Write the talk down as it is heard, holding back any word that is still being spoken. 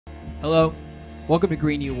Hello, welcome to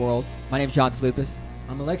Green New World. My name's John Touloupis.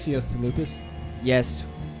 I'm Alexios Touloupis. Yes,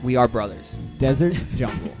 we are brothers. Desert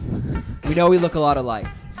jungle. We know we look a lot alike.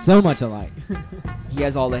 So much alike. He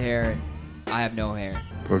has all the hair, and I have no hair.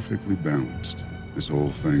 Perfectly balanced, as all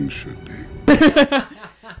things should be.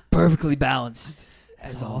 Perfectly balanced,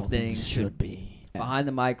 as all things should be. Behind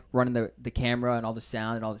the mic, running the camera and all the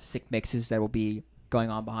sound and all the sick mixes that will be going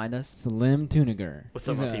on behind us. Salim Tuniger. What's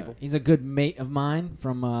up, my people? He's a good mate of mine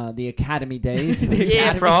from the academy days.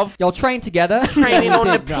 Yeah, prof. Y'all trained together? Training on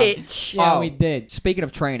the Did, bro. pitch. Yeah, Oh. we did. Speaking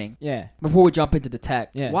of training, Yeah. before we jump into the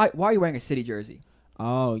tech, Yeah. why are you wearing a City jersey?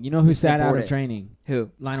 Oh, you know who sat out important. of training? Who?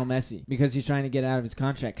 Lionel Messi. Because he's trying to get out of his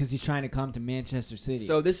contract. Because he's trying to come to Manchester City.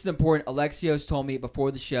 So this is important. Alexios told me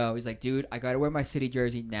before the show, he's like, dude, I got to wear my City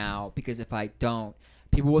jersey now because if I don't,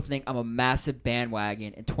 people will think I'm a massive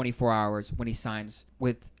bandwagon in 24 hours when he signs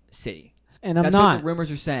with City. and I'm That's not. what the rumors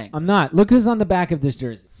are saying. I'm not. Look who's on the back of this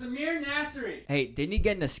jersey. Samir Nasri. Hey, didn't he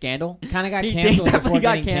get in a scandal? Kind of got He canceled definitely before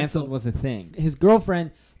got getting canceled. canceled was a thing. His girlfriend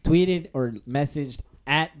tweeted or messaged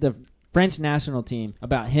at the French national team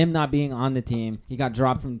about him not being on the team. He got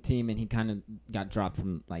dropped from the team, and he kind of got dropped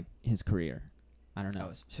from like his career. I don't know.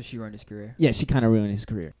 Oh, so she ruined his career. Yeah, she kind of ruined his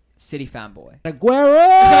career. City fanboy. Aguero!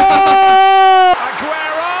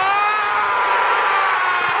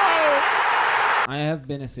 I have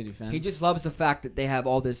been a City fan. He just loves the fact that they have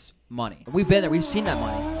all this money. We've been there. We've seen that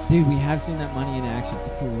money. Dude, we have seen that money in action.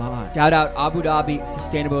 It's a lot. Shout out Abu Dhabi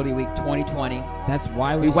Sustainability Week 2020. That's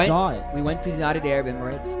why we went, saw it. We went to the United Arab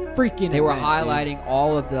Emirates. Freaking They were event, highlighting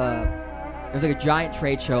all of the... It was like a giant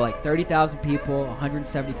trade show, like 30,000 people,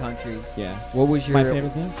 170 countries. dude. Yeah. What was your... My favorite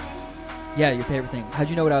thing? Yeah, your favorite things. How'd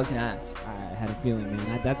you know what I was going to ask? I had a feeling,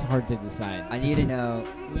 man. That's hard to decide. I need to know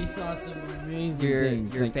We saw some amazing your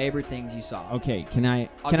things. your like- favorite things you saw. Okay, can I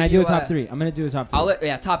I'll do give a you top a- three? I'm gonna do a top three.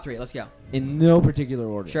 Yeah, top three. Let's go. In no particular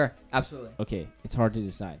order. Sure, absolutely. Okay, it's hard to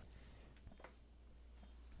decide.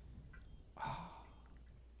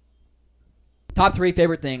 Top three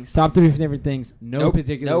favorite things. Top three favorite things. No Nope,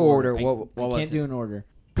 particular no order. I, What I was can't it? do an order.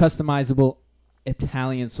 Customizable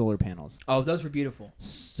Italian solar panels. Oh, those were beautiful.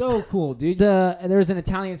 So cool, dude. There's an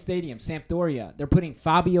Italian stadium, Sampdoria. They're putting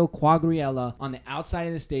Fabio Quagliarella on the outside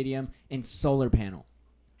of the stadium in solar panel,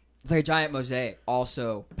 It's like a giant mosaic.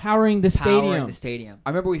 Also powering the powering stadium. the stadium. I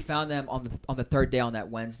remember we found them on the third day on that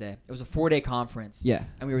Wednesday. It was a 4-day conference. Yeah.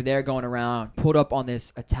 And we were there going around, pulled up on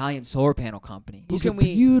this Italian solar panel company. These are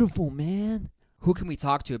beautiful, man. Who can we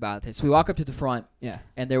talk to about this? So we walk up to the front, Yeah.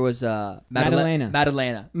 and there was Maddalena.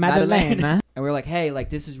 Maddalena. And we were like, hey, like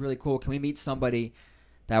this is really cool. Can we meet somebody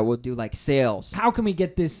that will do like sales? How can we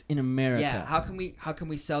get this in America? Yeah, how can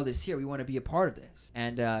we sell this here? We want to be a part of this.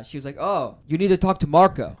 And she was like, oh, you need to talk to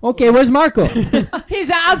Marco. Okay, where's Marco?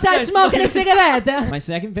 He's outside smoking a cigarette. My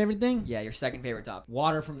second favorite thing? Yeah, your second favorite topic.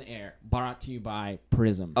 Water from the air, brought to you by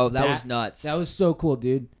Prism. Oh, that was nuts. That was so cool,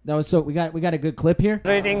 dude. That was so. We got a good clip here.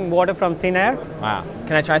 Generating water from thin air. Wow.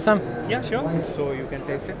 Can I try some? Yeah, sure. So you can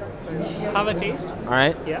taste it. Have a taste. All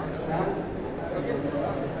right. Yeah.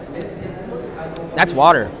 That's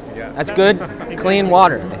water. Yeah. That's good, clean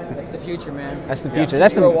water. That's the future, man. That's the future.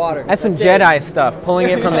 That's some Pure water. That's some That's it. Jedi stuff. Pulling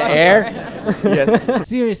it from the air. Yes.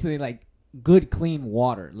 Seriously, like good clean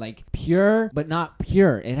water, like pure but not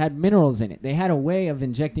pure. It had minerals in it. They had a way of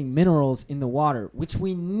injecting minerals in the water, which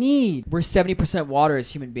we need. We're 70% water as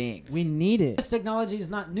human beings. We need it. This technology is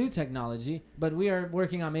not new technology, but we are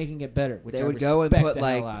working on making it better. Which They I would go and respect put the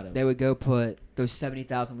hell out like of. they would go put those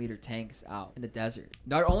 70,000 liter tanks out in the desert.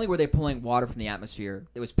 Not only were they pulling water from the atmosphere,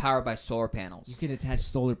 it was powered by solar panels. You could attach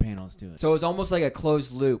solar panels to it. So it was almost like a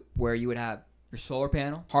closed loop where you would have your solar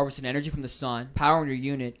panel harvesting energy from the sun, powering your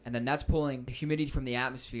unit, and then that's pulling the humidity from the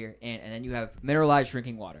atmosphere in, and then you have mineralized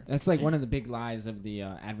drinking water. That's like one of the big lies of the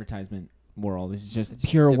advertisement world. It's just It's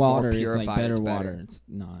pure the more water is like purified, better it's water. better. It's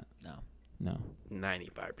not. No.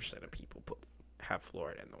 95% of people have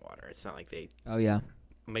fluoride in the water. It's not like they Oh yeah.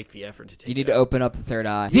 make the effort to take You need it to out. open up the third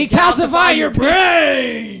eye. Decalcify your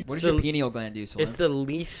brain! What does It's your the- pineal gland do, Salim? It's the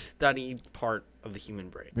least studied part of the human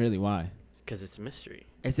brain Really? Why? because it's a mystery.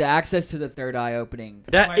 It's the access to the third eye opening.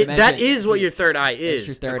 That Mentioned- is what your third eye It's is,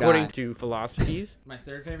 your third according eye. to philosophies. My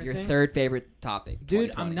third favorite Your thing? third favorite topic. Dude,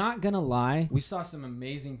 2020. I'm not gonna lie. We saw some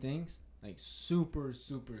amazing things. Like super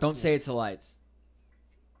Don't cool. say it's the lights.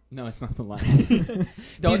 No, it's not the lights. Don't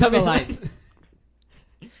These tell are the me- lights.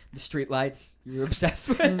 The street lights you were obsessed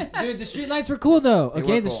with. Dude, the street lights were cool though. They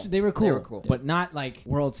Okay, were cool. they were cool. They were cool. But not like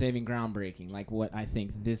world-saving, groundbreaking. Like what I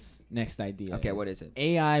think this next idea. Okay, what is it?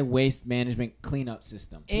 AI waste management cleanup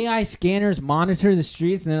system. AI scanners monitor the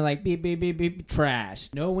streets and they're like beep beep beep beep trash.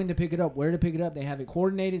 Know when to pick it up, where to pick it up. They have it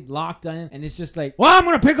coordinated, locked in, and it's just like, well, I'm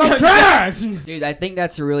gonna pick up trash. Dude, I think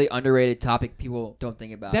that's a really underrated topic people don't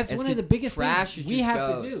think about. That's one of the biggest trash things is we just have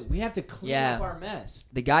goes. to do. We have to clean Yeah. up our mess.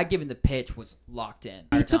 The guy giving the pitch was locked in.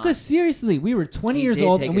 He took us seriously. We were 20 He years did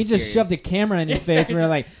old, take and we us just serious. shoved a camera in his face, and we were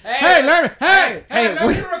like, Hey, let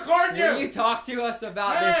me record you. Will you talk to us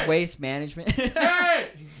about this waste management? Hey!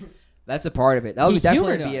 That's a part of it. That would He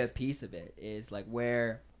definitely humored be us. a piece of it. Is like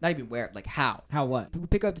where, not even where, like how. How what? People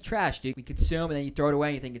pick up the trash, dude. We consume and then you throw it away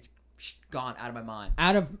and you think it's gone out of my mind.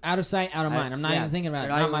 Out of sight, out of mind. I'm not Yeah. even thinking about it.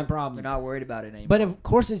 They're Not my even- problem. They're not worried about it anymore. But of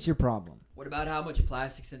course it's your problem. What about how much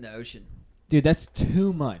plastic's in the ocean? Dude, that's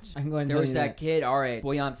too much. I can go ahead and There tell was you that kid, our age,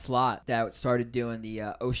 Boyan Slot, that started doing the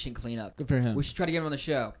ocean cleanup. Good for him. We should try to get him on the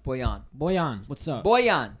show. Boyan. Boyan, what's up?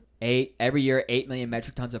 Boyan. Every year, 8 million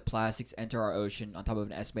metric tons of plastics enter our ocean on top of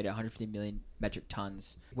an estimated 150 million metric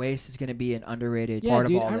tons. Waste is going to be an underrated Yeah, part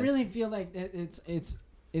dude, of all I this. really feel like it's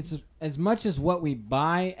as much as what we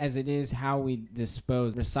buy as it is how we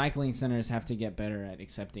dispose. Recycling centers have to get better at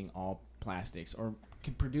accepting all plastics, or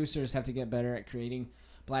producers have to get better at creating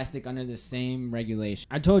plastic under the same regulation.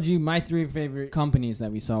 I told you my 3 favorite companies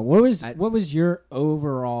that we saw. What was your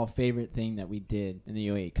overall favorite thing that we did in the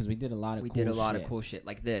UAE? Because we did a lot of cool shit. Of cool shit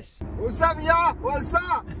like this. What's up, y'all? What's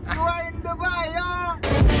up? You are in Dubai,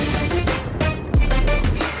 y'all.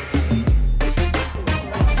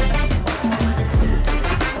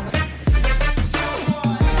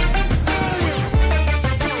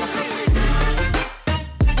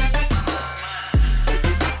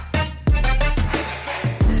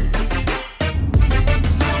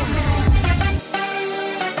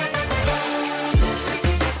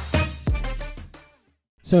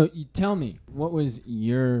 So you tell me, what was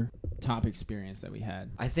your top experience that we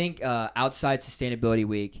had? I think outside Sustainability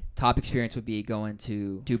Week, top experience would be going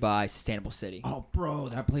to Dubai Sustainable City. Oh, bro,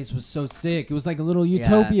 that place was so sick. It was like a little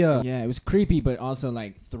utopia. Yeah, it was creepy, but also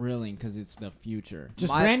like thrilling because it's the future.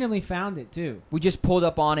 Just randomly found it too. We just pulled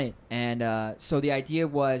up on it, and so the idea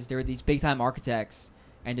was there were these big-time architects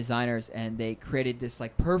and designers, and they created this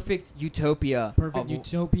like perfect utopia.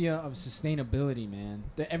 Utopia of sustainability, man.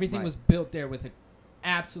 Everything Right. was built there with a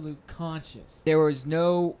absolute conscious. There was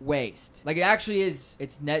no waste. Like it actually is.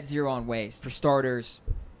 It's net zero on waste. For starters,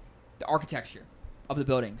 the architecture of the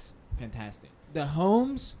buildings. Fantastic. The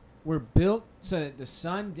homes were built so that the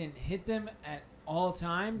sun didn't hit them at all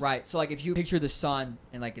times. Right. So like if you picture the sun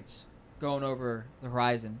and like it's going over the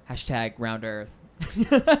horizon, hashtag round earth.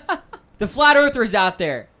 The flat earthers out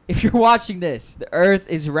there, if you're watching this, the earth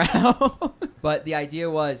is round. But the idea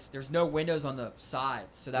was there's no windows on the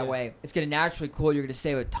sides. So that way it's going to naturally cool. You're going to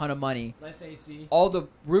save a ton of money. Less AC. All the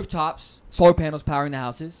rooftops, solar panels powering the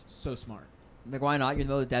houses. So smart. Like, why not? You're in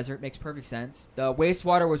the middle of the desert. Makes perfect sense. The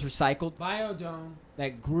wastewater was recycled. Biodome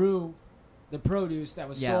that grew the produce that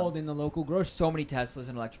was sold in the local grocery. So many Teslas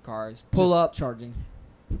and electric cars. Pull up, charging.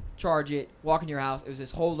 charge it, walk in your house. It was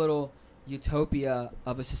this whole little utopia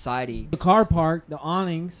of a society. The car park, the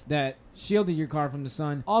awnings that shielded your car from the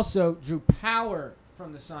sun, also drew power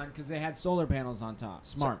from the sun because they had solar panels on top.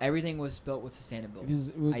 Smart. So everything was built with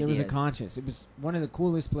sustainability. There was a ideas. conscious. It was one of the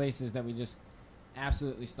coolest places that we just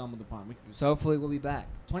absolutely stumbled upon. So hopefully we'll be back.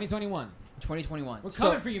 2021. 2021. We're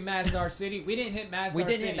coming for you, Masdar City. We didn't hit Masdar We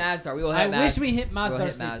didn't City. hit Masdar. We will I hit wish we hit Masdar We'll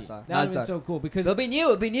hit City. Masdar. That would have been Masdar. so cool because It'll be new.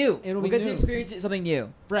 It'll be new. It'll we'll be get to new. experience something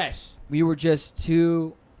new. fresh. We were just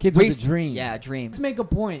two Kids with a dream. Yeah, dream. Let's make a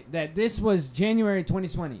point that this was January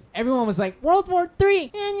 2020. Everyone was like, World War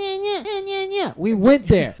III. We went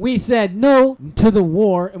there. We said no to the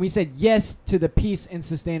war, and we said yes to the peace and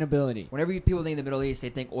sustainability. Whenever people think the Middle East, they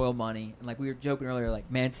think oil money, and like we were joking earlier, like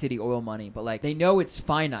Man City oil money, but like they know it's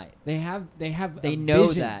finite. They know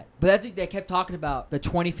vision. that. But that's they kept talking about the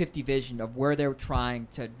 2050 vision of where they're trying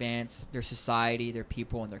to advance their society, their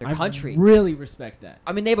people, and their country. I really respect that.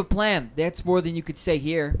 I mean, they have a plan. That's more than you could say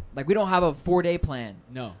here. Like we don't have a 4-day plan.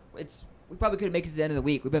 No. We probably couldn't make it to the end of the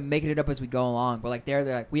week. We've been making it up as we go along. But like they're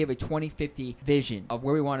like, we have a 2050 vision of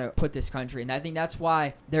where we want to put this country. And I think that's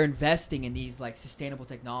why they're investing in these like sustainable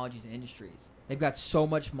technologies and industries. They've got so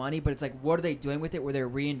much money, but it's like, what are they doing with it where they're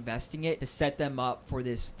reinvesting it to set them up for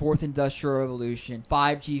this fourth industrial revolution,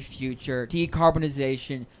 5G future,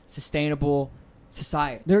 decarbonization, sustainable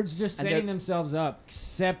society. They're just And setting they're- themselves up,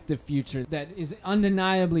 accept the future that is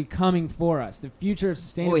undeniably coming for us. The future of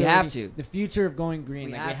sustainability. Well, we have to. The future of going green.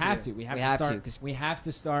 We We have have to. to. We have We to have to, start. 'cause We have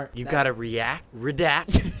to start. You gotta react,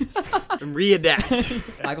 redact, and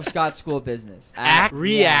readapt. Michael Scott School of Business. Act,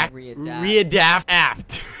 react, readapt. readapt,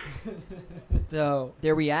 apt. So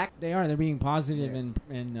they react. They are. They're being positive They're-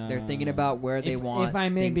 and They're thinking about where they want. If I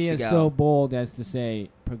may things be to as go. so bold as to say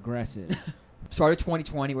progressive. Start of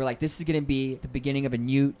 2020, we're like, this is going to be the beginning of a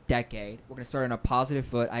new decade. We're going to start on a positive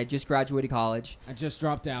foot. I had just graduated college. I just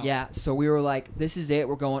dropped out. Yeah, so we were like, this is it.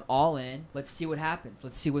 We're going all in. Let's see what happens.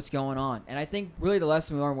 Let's see what's going on. And I think really the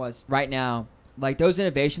lesson we learned was right now, like those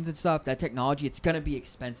innovations and stuff, that technology, it's going to be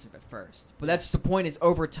expensive at first. But that's the point is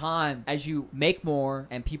over time, as you make more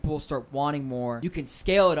and people start wanting more, you can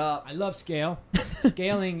scale it up. I love scale.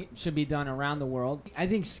 Scaling should be done around the world. I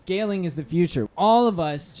think scaling is the future. All of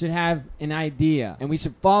us should have an idea, and we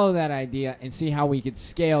should follow that idea and see how we could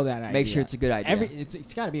scale that idea. Make sure it's a good idea.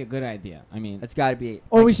 It's got to be a good idea. I mean, That's got to be.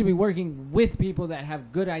 or we should be working with people that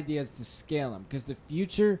have good ideas to scale them, because the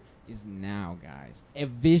future is now, guys. A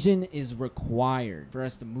vision is required for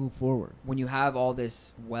us to move forward. When you have all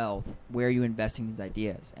this wealth, where are you investing these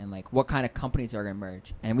ideas? And like what kind of companies are going to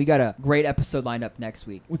emerge? And we got a great episode lined up next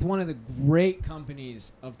week. With one of the great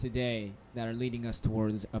companies of today that are leading us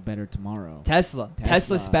towards a better tomorrow. Tesla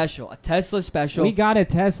special. A Tesla special. We got a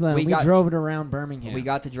Tesla and we got- drove it around Birmingham. We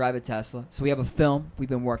got to drive a Tesla. So we have a film we've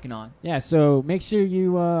been working on. Yeah, so make sure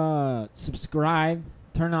you subscribe,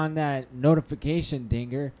 turn on that notification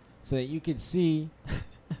dinger so that you can see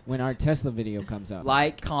when our Tesla video comes out.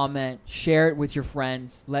 Like, comment, share it with your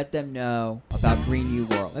friends. Let them know about Green New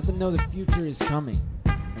World. Let them know the future is coming,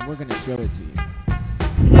 and we're going to show it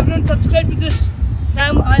to you. Everyone subscribe to this.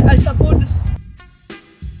 I support this